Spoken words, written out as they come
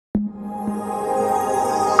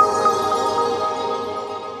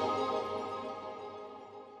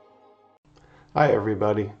Hi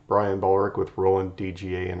everybody, Bryan Ballreich with Roland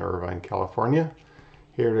DGA in Irvine, California,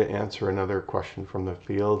 here to answer another question from the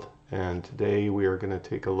field. And today we are going to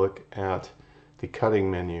take a look at the cutting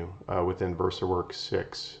menu within VersaWorks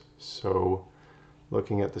 6. So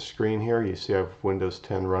looking at the screen here, you see I have Windows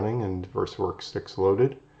 10 running and VersaWorks 6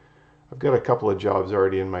 loaded. I've got a couple of jobs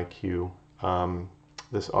already in my queue.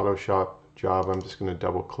 This auto shop job, I'm just going to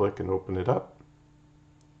double click and open it up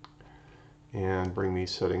and bring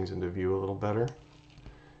these settings into view a little better.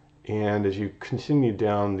 And as you continue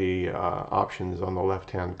down the options on the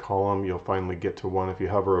left hand column, you'll finally get to one. If you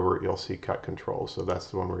hover over it, you'll see cut control. So that's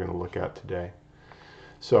the one we're going to look at today.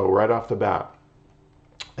 So right off the bat,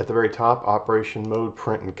 at the very top, operation mode,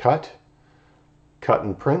 print and cut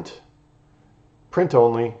and print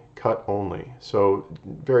only, cut only. So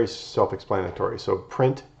very self-explanatory. So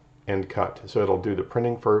print and cut. So it'll do the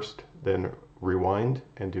printing first, then rewind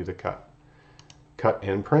and do the cut. Cut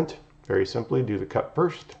and print, very simply, do the cut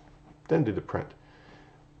first, then do the print.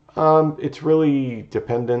 It's really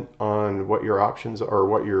dependent on what your options are,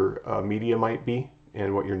 what your media might be,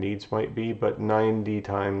 and what your needs might be, but 90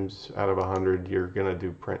 times out of 100, you're going to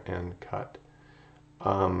do print and cut.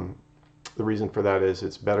 The reason for that is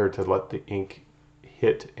it's better to let the ink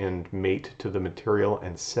hit and mate to the material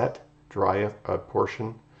and set, dry a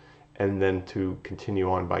portion, and then to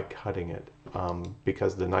continue on by cutting it,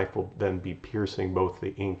 because the knife will then be piercing both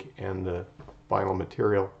the ink and the vinyl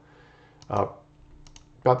material.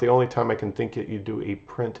 About the only time I can think that you do a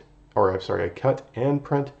cut and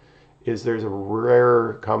print is there's a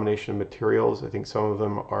rare combination of materials. I think some of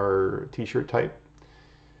them are t-shirt type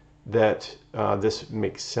that this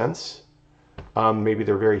makes sense. Maybe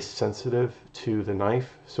they're very sensitive to the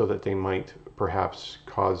knife so that they might perhaps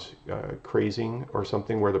cause crazing or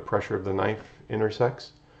something where the pressure of the knife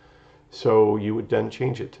intersects. So you would then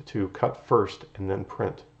change it to cut first and then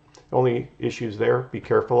print. The only issues there, be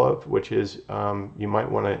careful of, which is you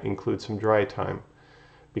might want to include some dry time,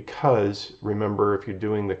 because remember, if you're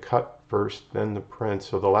doing the cut first then the print,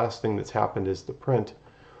 so the last thing that's happened is the print,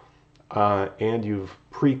 and you've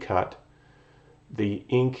pre-cut, the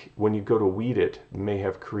ink, when you go to weed it, may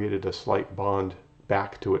have created a slight bond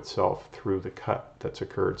back to itself through the cut that's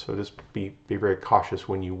occurred. So just be very cautious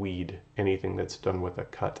when you weed anything that's done with a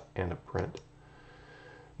cut and a print.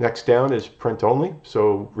 Next down is print only.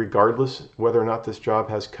 So regardless whether or not this job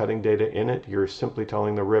has cutting data in it, you're simply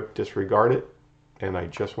telling the RIP disregard it, and I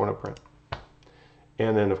just want to print.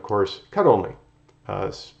 And then of course cut only.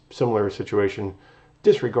 Similar situation,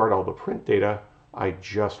 disregard all the print data, I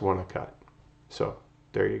just want to cut. So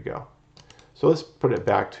there you go. So let's put it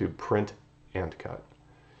back to print and cut.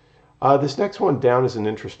 This next one down is an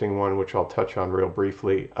interesting one, which I'll touch on real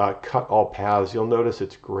briefly. Cut all paths. You'll notice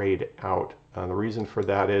it's grayed out. The reason for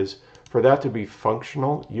that is, for that to be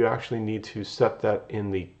functional, you actually need to set that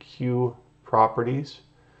in the queue properties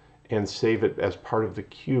and save it as part of the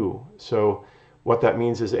queue. So what that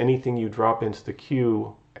means is anything you drop into the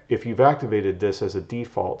queue, if you've activated this as a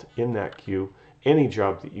default in that queue, any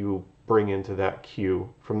job that you bring into that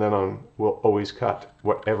queue from then on will always cut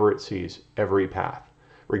whatever it sees, every path,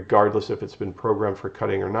 regardless if it's been programmed for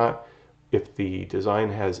cutting or not. If the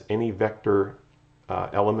design has any vector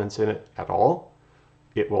elements in it at all,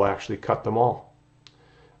 it will actually cut them all.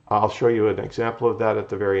 I'll show you an example of that at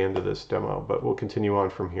the very end of this demo, but we'll continue on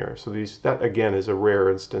from here. So that again is a rare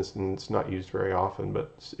instance and it's not used very often,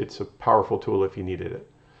 but it's a powerful tool if you needed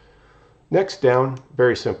it. Next down,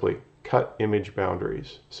 very simply, cut image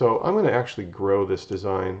boundaries. So I'm going to actually grow this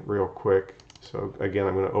design real quick. So again,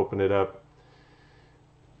 I'm going to open it up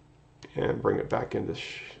and bring it back into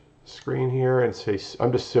screen here and say,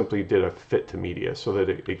 I'm just simply did a fit to media so that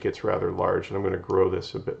it gets rather large, and I'm going to grow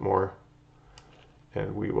this a bit more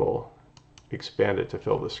and we will expand it to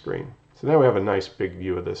fill the screen. So now we have a nice big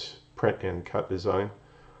view of this print and cut design.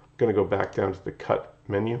 I'm going to go back down to the cut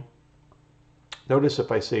menu. Notice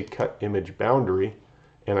if I say cut image boundary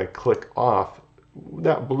and I click off,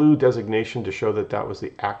 that blue designation to show that that was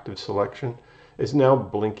the active selection is now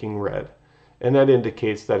blinking red. And that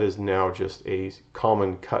indicates that is now just a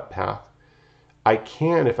common cut path. I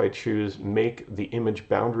can, if I choose, make the image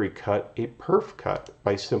boundary cut a perf cut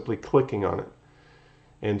by simply clicking on it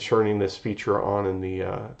and turning this feature on in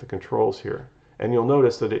the controls here. And you'll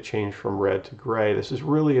notice that it changed from red to gray. This is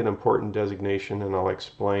really an important designation, and I'll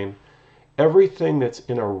explain. Everything that's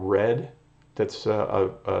in a red, that's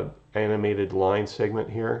a animated line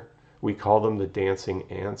segment here, we call them the dancing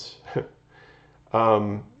ants.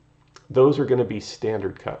 Those are going to be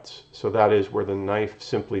standard cuts. So that is where the knife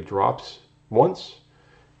simply drops once,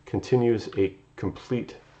 continues a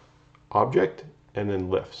complete object, and then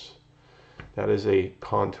lifts. That is a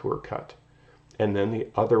contour cut. and then the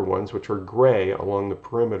other ones, which are gray along the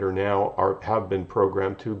perimeter now, have been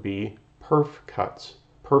programmed to be perf cuts,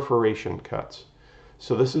 perforation cuts.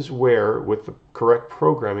 So this is where, with the correct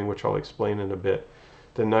programming, which I'll explain in a bit,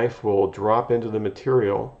 the knife will drop into the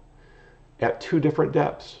material at two different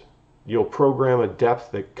depths. You'll program a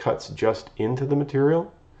depth that cuts just into the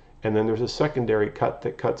material, and then there's a secondary cut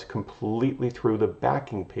that cuts completely through the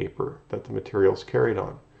backing paper that the material's carried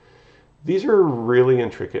on. These are really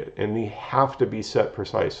intricate, and they have to be set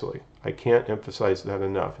precisely. I can't emphasize that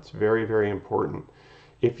enough. It's very, very important.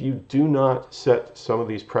 If you do not set some of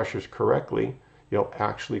these pressures correctly, you'll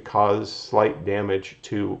actually cause slight damage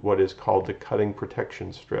to what is called the cutting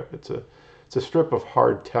protection strip. It's a strip of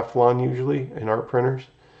hard Teflon, usually in our printers,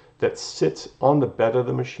 that sits on the bed of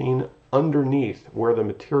the machine underneath where the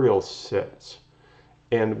material sits.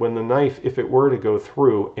 And when the knife, if it were to go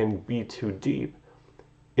through and be too deep,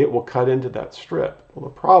 it will cut into that strip. Well,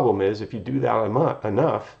 the problem is, if you do that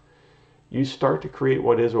enough, you start to create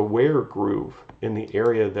what is a wear groove in the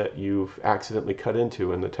area that you've accidentally cut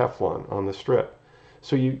into in the Teflon on the strip.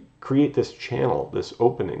 So you create this channel, this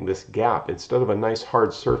opening, this gap. Instead of a nice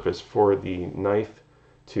hard surface for the knife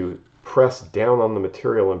to press down on the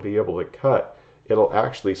material and be able to cut, it'll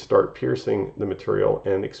actually start piercing the material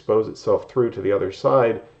and expose itself through to the other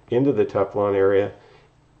side into the Teflon area.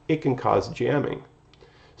 It can cause jamming.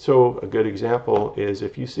 So a good example is,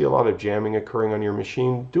 if you see a lot of jamming occurring on your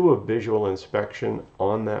machine, do a visual inspection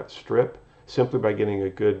on that strip simply by getting a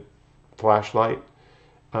good flashlight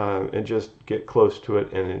and just get close to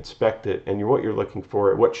it and inspect it. And what you're looking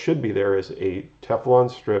for, what should be there, is a Teflon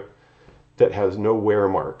strip that has no wear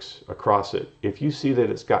marks across it. If you see that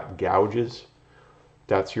it's got gouges,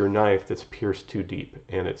 that's your knife that's pierced too deep,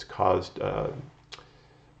 and it's caused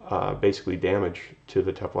basically damage to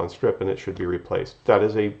the Teflon strip, and it should be replaced. That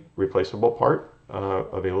is a replaceable part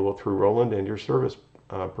available through Roland and your service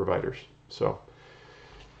providers. So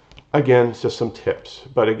again, it's just some tips.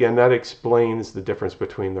 But again, that explains the difference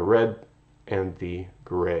between the red and the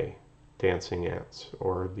gray dancing ants,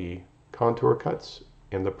 or the contour cuts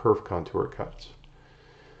and the perf contour cuts.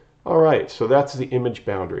 All right, so that's the image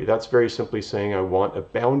boundary. That's very simply saying I want a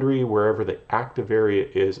boundary wherever the active area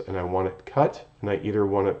is, and I want it cut, and I either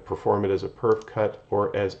want to perform it as a perf cut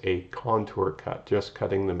or as a contour cut, just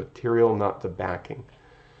cutting the material, not the backing.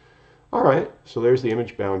 All right, so there's the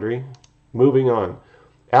image boundary. Moving on.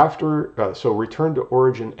 So return to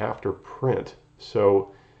origin after print.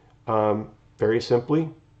 So very simply,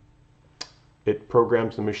 it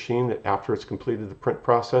programs the machine that after it's completed the print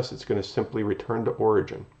process, it's going to simply return to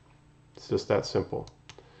origin. It's just that simple.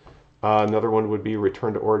 Another one would be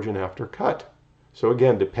return to origin after cut. So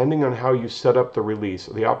again, depending on how you set up the release,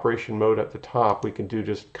 the operation mode at the top, we can do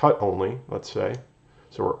just cut only, let's say.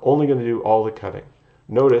 So we're only going to do all the cutting.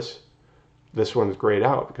 Notice this one is grayed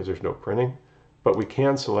out because there's no printing, but we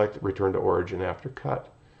can select return to origin after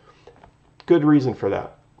cut. Good reason for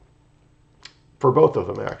that. For both of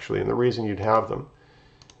them, actually, and the reason you'd have them.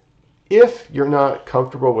 If you're not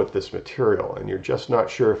comfortable with this material and you're just not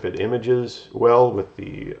sure if it images well with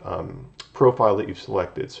the profile that you've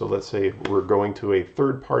selected, so let's say we're going to a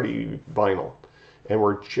third-party vinyl and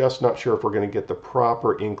we're just not sure if we're going to get the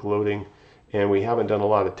proper ink loading, and we haven't done a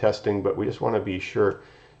lot of testing, but we just want to be sure,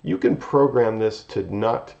 you can program this to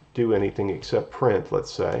not do anything except print,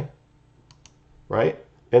 let's say, right?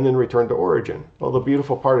 And then return to origin. Well, the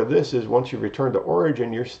beautiful part of this is once you return to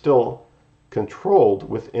origin, you're still controlled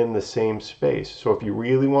within the same space. So if you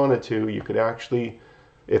really wanted to, you could actually,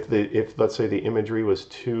 if let's say the imagery was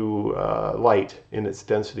too light in its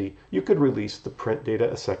density, you could release the print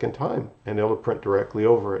data a second time and it'll print directly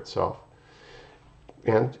over itself.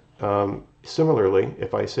 And similarly,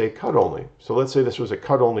 if I say cut only, so let's say this was a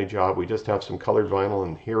cut only job, we just have some colored vinyl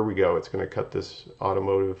and here we go, it's going to cut this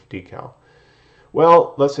automotive decal.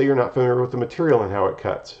 Well, let's say you're not familiar with the material and how it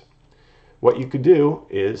cuts. What you could do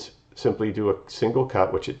is simply do a single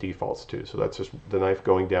cut, which it defaults to. So that's just the knife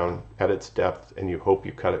going down at its depth, and you hope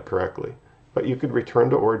you cut it correctly. But you could return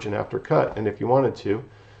to origin after cut, and if you wanted to,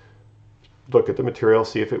 look at the material,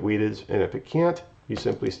 see if it weeds, and if it can't, you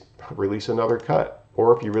simply release another cut.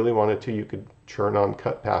 Or if you really wanted to, you could churn on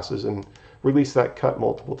cut passes and release that cut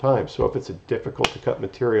multiple times. So if it's a difficult to cut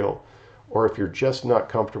material, or if you're just not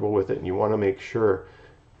comfortable with it and you want to make sure,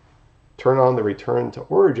 turn on the return to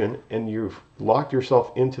origin and you've locked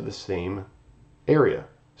yourself into the same area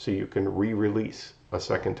so you can re-release a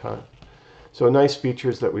second time. So nice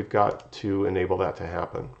features that we've got to enable that to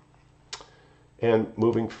happen. And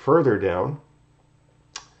moving further down,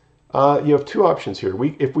 you have two options here.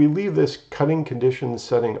 If we leave this cutting conditions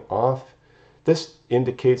setting off, this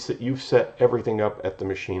indicates that you've set everything up at the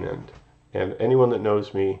machine end. And anyone that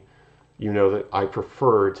knows me, you know that I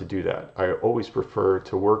prefer to do that. I always prefer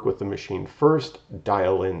to work with the machine first,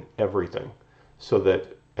 dial in everything, so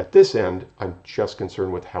that at this end, I'm just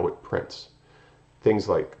concerned with how it prints. Things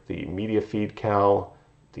like the media feed cal,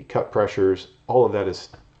 the cut pressures, all of that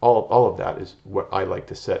is what I like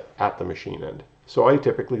to set at the machine end. So I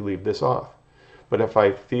typically leave this off. But if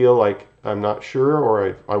I feel like I'm not sure,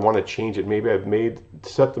 or I want to change it, maybe I've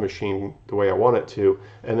set the machine the way I want it to,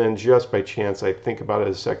 and then just by chance I think about it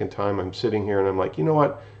a second time, I'm sitting here and I'm like, you know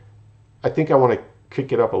what, I think I want to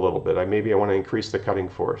kick it up a little bit. Maybe I want to increase the cutting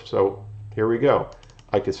force. So here we go.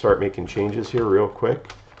 I could start making changes here real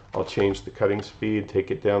quick. I'll change the cutting speed,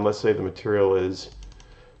 take it down. Let's say the material is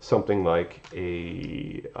something like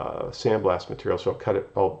a sandblast material, so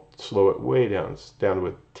I'll slow it way down. It's down to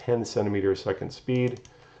a 10 centimeter a second speed.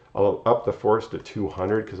 I'll up the force to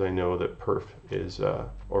 200 because I know that perf is,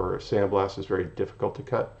 or sandblast is very difficult to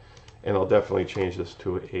cut. And I'll definitely change this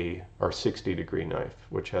to our 60 degree knife,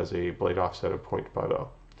 which has a blade offset of 0.50.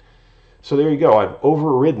 So there you go. I've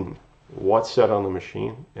overridden what's set on the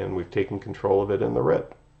machine, and we've taken control of it in the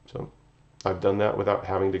RIP. So I've done that without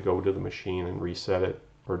having to go to the machine and reset it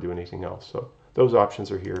or do anything else. So those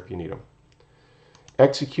options are here if you need them.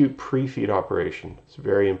 Execute pre-feed operation. It's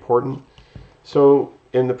very important. So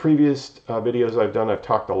in the previous videos I've done, I've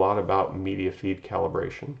talked a lot about media feed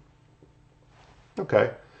calibration.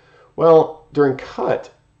 Okay, well, during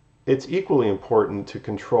cut, it's equally important to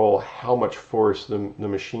control how much force the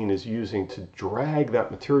machine is using to drag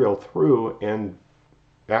that material through and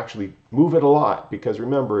actually move it a lot, because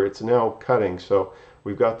remember, it's now cutting. So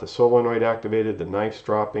we've got the solenoid activated, the knife's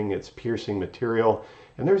dropping, it's piercing material,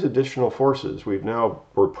 and there's additional forces.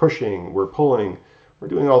 We're pushing, we're pulling, we're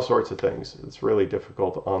doing all sorts of things. It's really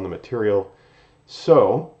difficult on the material.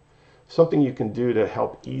 So something you can do to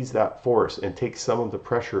help ease that force and take some of the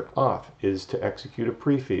pressure off is to execute a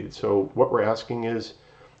pre-feed. So what we're asking is,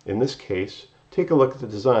 in this case, take a look at the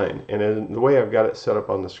design. And in the way I've got it set up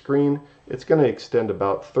on the screen, it's going to extend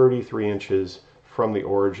about 33 inches from the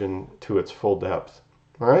origin to its full depth.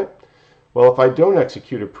 All right? Well, if I don't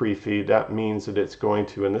execute a pre-feed, that means that it's going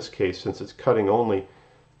to, in this case, since it's cutting only,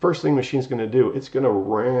 first thing the machine's going to do, it's going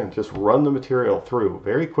to just run the material through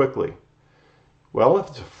very quickly. Well, if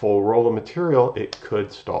it's a full roll of material, it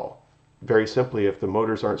could stall. Very simply, if the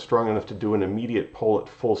motors aren't strong enough to do an immediate pull at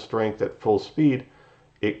full strength, at full speed,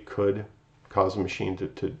 it could cause the machine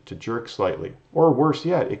to jerk slightly. Or worse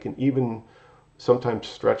yet, it can even sometimes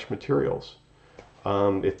stretch materials.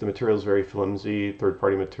 If the material is very flimsy,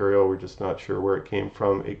 third-party material, we're just not sure where it came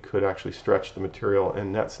from, it could actually stretch the material,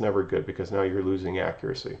 and that's never good because now you're losing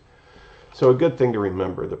accuracy. So a good thing to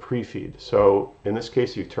remember, the pre-feed. So in this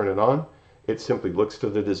case, you turn it on, it simply looks to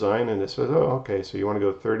the design and it says, oh, okay, so you want to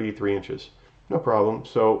go 33 inches. No problem.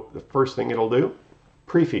 So the first thing it'll do,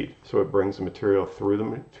 pre-feed. So it brings the material through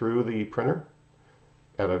the printer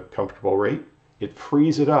at a comfortable rate. It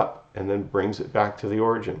frees it up and then brings it back to the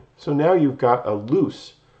origin. So now you've got a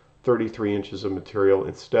loose 33 inches of material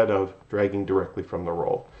instead of dragging directly from the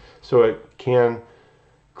roll. So it can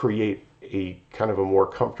create a kind of a more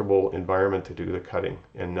comfortable environment to do the cutting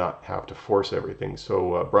and not have to force everything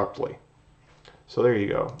so abruptly. So there you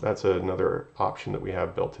go. That's another option that we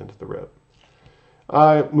have built into the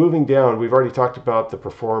RIP. Moving down, we've already talked about the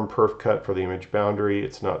perform perf cut for the image boundary.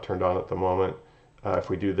 It's not turned on at the moment. If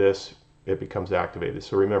we do this, it becomes activated.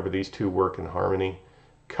 So remember, these two work in harmony.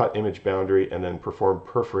 Cut image boundary and then perform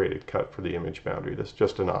perforated cut for the image boundary. That's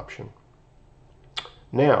just an option.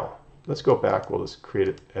 Now, let's go back. We'll just create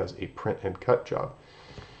it as a print and cut job.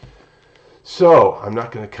 So I'm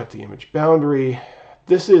not going to cut the image boundary.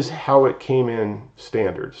 This is how it came in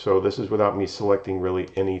standard. So this is without me selecting really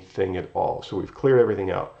anything at all. So we've cleared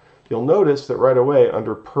everything out. You'll notice that right away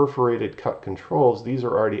under perforated cut controls, these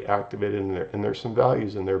are already activated in there, and there's some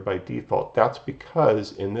values in there by default. That's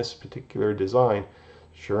because in this particular design,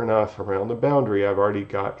 sure enough, around the boundary, I've already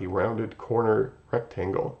got a rounded corner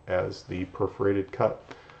rectangle as the perforated cut.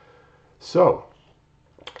 So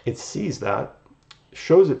it sees that,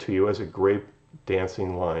 shows it to you as a gray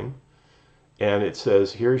dancing line, and it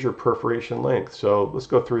says, here's your perforation length. So let's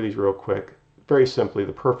go through these real quick. Very simply,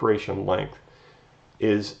 the perforation length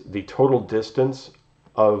is the total distance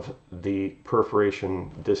of the perforation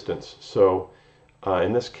distance. So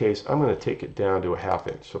in this case, I'm going to take it down to a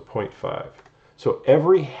 ½ inch, so 0.5. So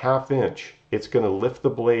every ½ inch, it's going to lift the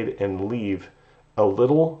blade and leave a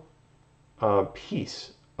little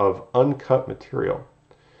piece of uncut material.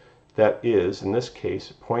 That is, in this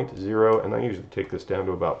case, 0.0, and I usually take this down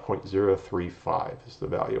to about 0.035 is the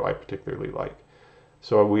value I particularly like.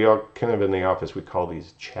 So we are kind of in the office, we call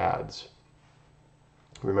these chads.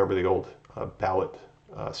 Remember the old ballot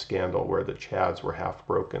scandal where the chads were half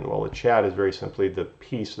broken. Well, the chad is very simply the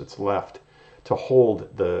piece that's left to hold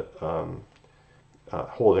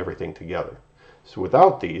hold everything together. So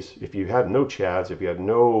without these, if you had no chads, if you had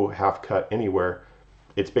no half cut anywhere,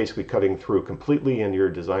 it's basically cutting through completely and your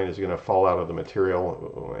design is going to fall out of the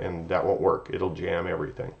material and that won't work. It'll jam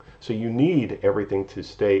everything. So you need everything to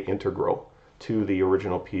stay integral to the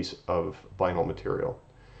original piece of vinyl material.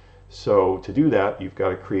 So to do that, you've got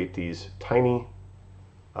to create these tiny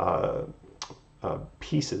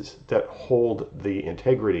pieces that hold the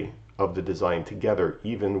integrity of the design together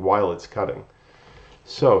even while it's cutting.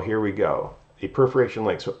 So here we go. A perforation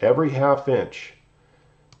length. So every ½ inch.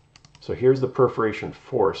 So here's the perforation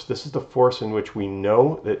force. This is the force in which we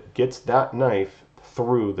know that gets that knife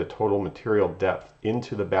through the total material depth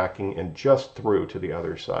into the backing and just through to the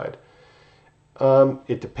other side.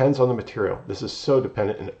 It depends on the material. This is so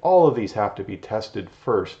dependent, and all of these have to be tested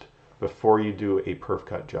first before you do a perf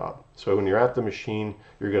cut job. So when you're at the machine,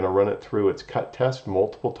 you're going to run it through its cut test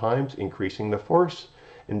multiple times, increasing the force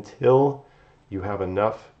until you have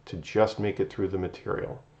enough to just make it through the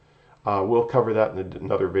material. We'll cover that in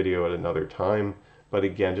another video at another time, but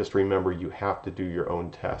again, just remember you have to do your own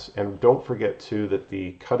tests. And don't forget too that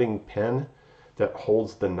the cutting pen that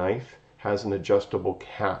holds the knife has an adjustable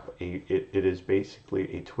cap. It is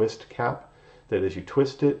basically a twist cap that as you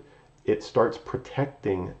twist it, it starts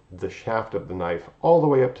protecting the shaft of the knife all the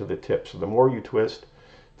way up to the tip. So the more you twist,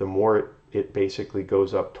 the more it basically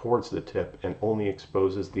goes up towards the tip and only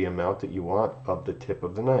exposes the amount that you want of the tip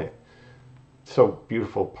of the knife. So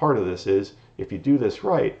beautiful part of this is if you do this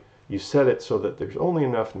right, you set it so that there's only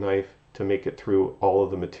enough knife to make it through all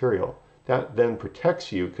of the material. That then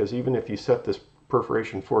protects you, because even if you set this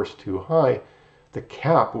perforation force too high, the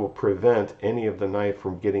cap will prevent any of the knife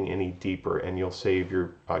from getting any deeper, and you'll save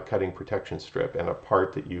your cutting protection strip and a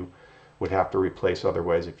part that you would have to replace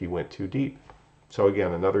otherwise if you went too deep. So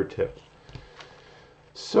again, another tip.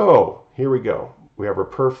 So here we go. We have our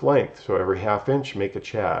perf length. So every ½ inch, make a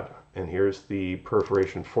chad. And here's the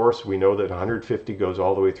perforation force. We know that 150 goes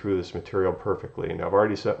all the way through this material perfectly. And I've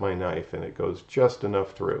already set my knife and it goes just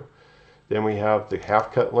enough through. Then we have the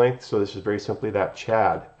half cut length. So this is very simply that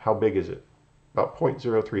chad. How big is it? About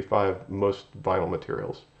 0.035 most vinyl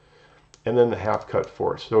materials. And then the half cut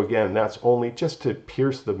force. So again, that's only just to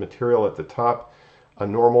pierce the material at the top. A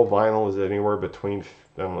normal vinyl is anywhere between,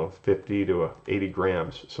 I don't know, 50 to 80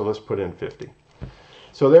 grams. So let's put in 50.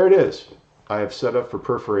 So there it is. I have set up for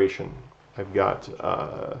perforation. I've got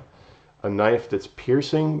a knife that's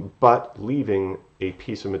piercing but leaving a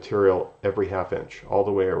piece of material every ½ inch all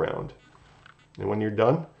the way around. And when you're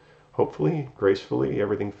done, hopefully, gracefully,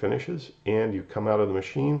 everything finishes and you come out of the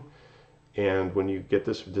machine, and when you get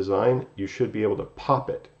this design, you should be able to pop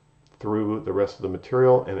it through the rest of the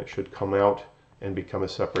material and it should come out and become a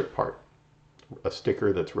separate part, a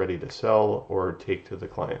sticker that's ready to sell or take to the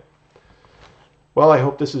client. Well, I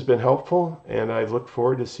hope this has been helpful, and I look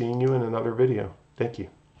forward to seeing you in another video. Thank you.